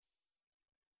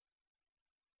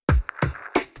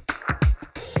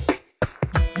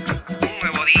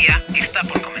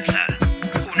está por comenzar.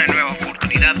 Una nueva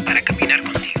oportunidad para caminar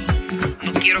contigo.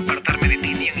 No quiero apartarme de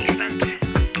ti ni un instante.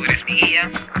 Tú eres mi guía,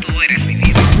 tú eres mi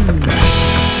vida.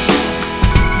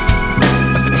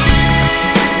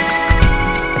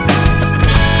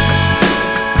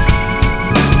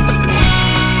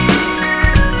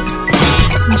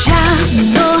 Ya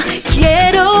no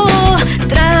quiero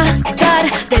tratar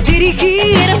de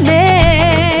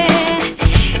dirigirme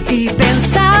y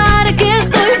pensar que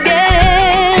estoy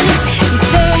bien, y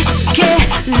sé que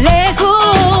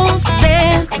lejos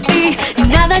de ti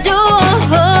nada yo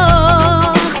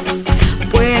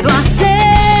puedo hacer.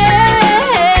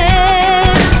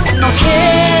 No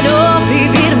quiero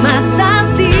vivir más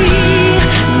así,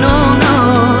 no, no,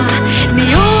 ni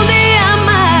un día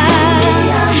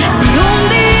más, ni un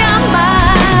día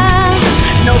más.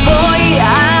 No voy a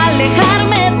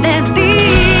alejarme de ti,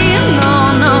 no,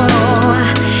 no,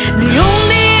 ni un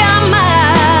día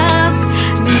más,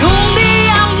 ni un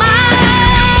día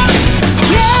más.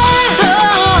 Quiero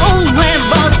un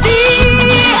nuevo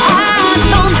día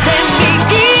donde mi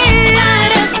guía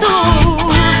eres tú,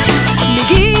 mi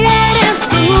guía eres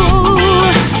tú,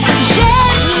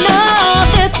 lleno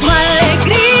de tu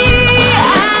alegría,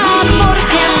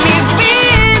 porque mi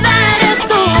vida eres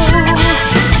tú,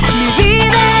 mi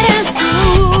vida eres tú.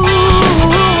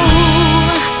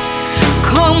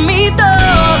 Con mi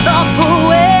todo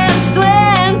puesto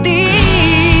en ti,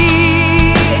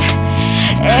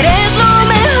 eres lo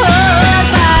mejor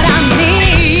para mí.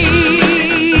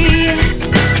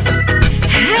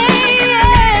 Hey,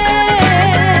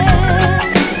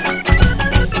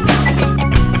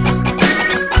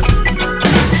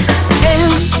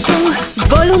 En tu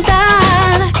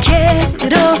voluntad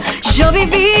quiero yo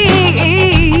vivir,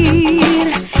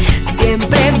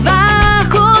 siempre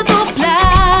bajo tu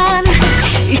plan,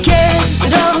 y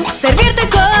quiero servirte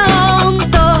con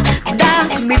toda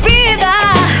mi vida.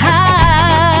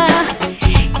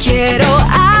 Quiero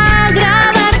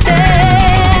agradarte,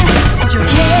 yo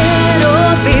quiero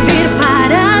vivir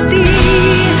para ti,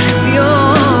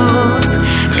 Dios,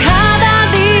 cada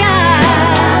día,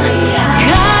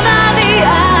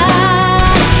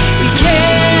 y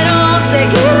quiero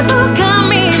seguir tu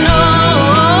camino,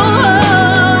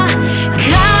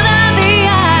 cada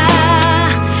día.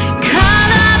 Quiero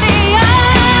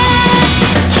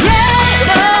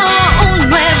un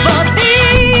nuevo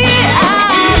día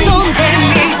donde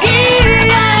mi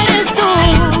guía eres tú,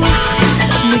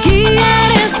 mi guía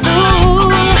eres tú,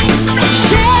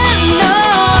 lleno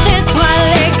de tu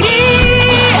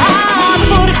alegría,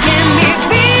 porque mi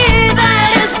vida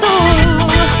eres tú,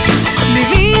 mi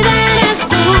vida eres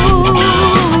tú.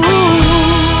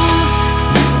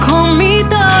 Con mi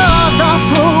todo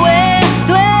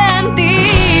puesto en ti,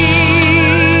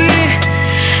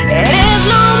 eres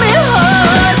lo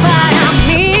mejor para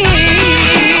mí.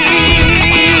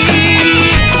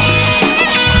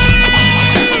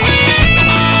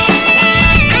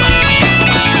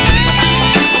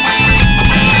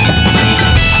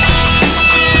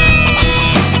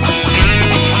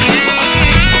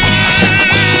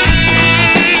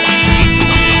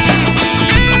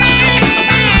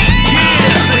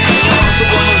 Señor, tu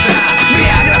voluntad me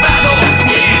ha agradado,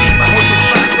 así es, bajo tus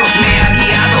pasos me ha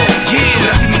guiado. Tu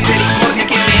gracia y misericordia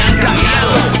que me han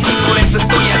cambiado, y por eso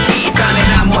estoy aquí tan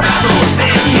enamorado de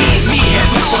ti, mi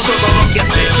Jesús, por todo lo que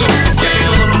has hecho, ya que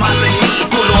todo lo malo en mí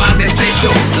tú lo has deshecho.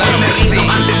 Claro, me rindo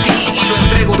ante ti y lo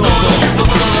entrego todo, no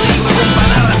solo lo digo con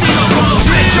palabras sino con los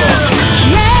hechos.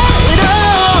 Quiero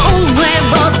un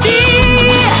nuevo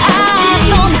día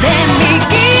donde mi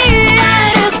guía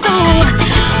eres tú,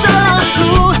 solo tú,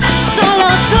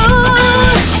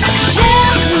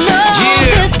 lleno de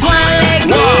tu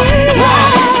alegría,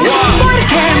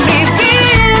 porque mi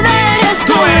vida eres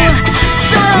tú,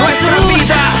 solo nuestra tú,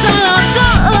 vida. solo tú.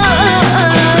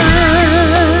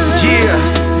 Yeah,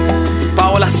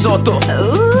 Paola Soto,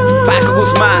 Pako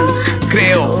Guzmán,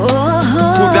 CREO,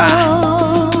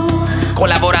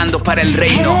 colaborando para el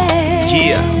reino.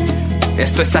 Yeah,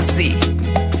 esto es así.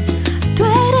 Tú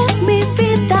eres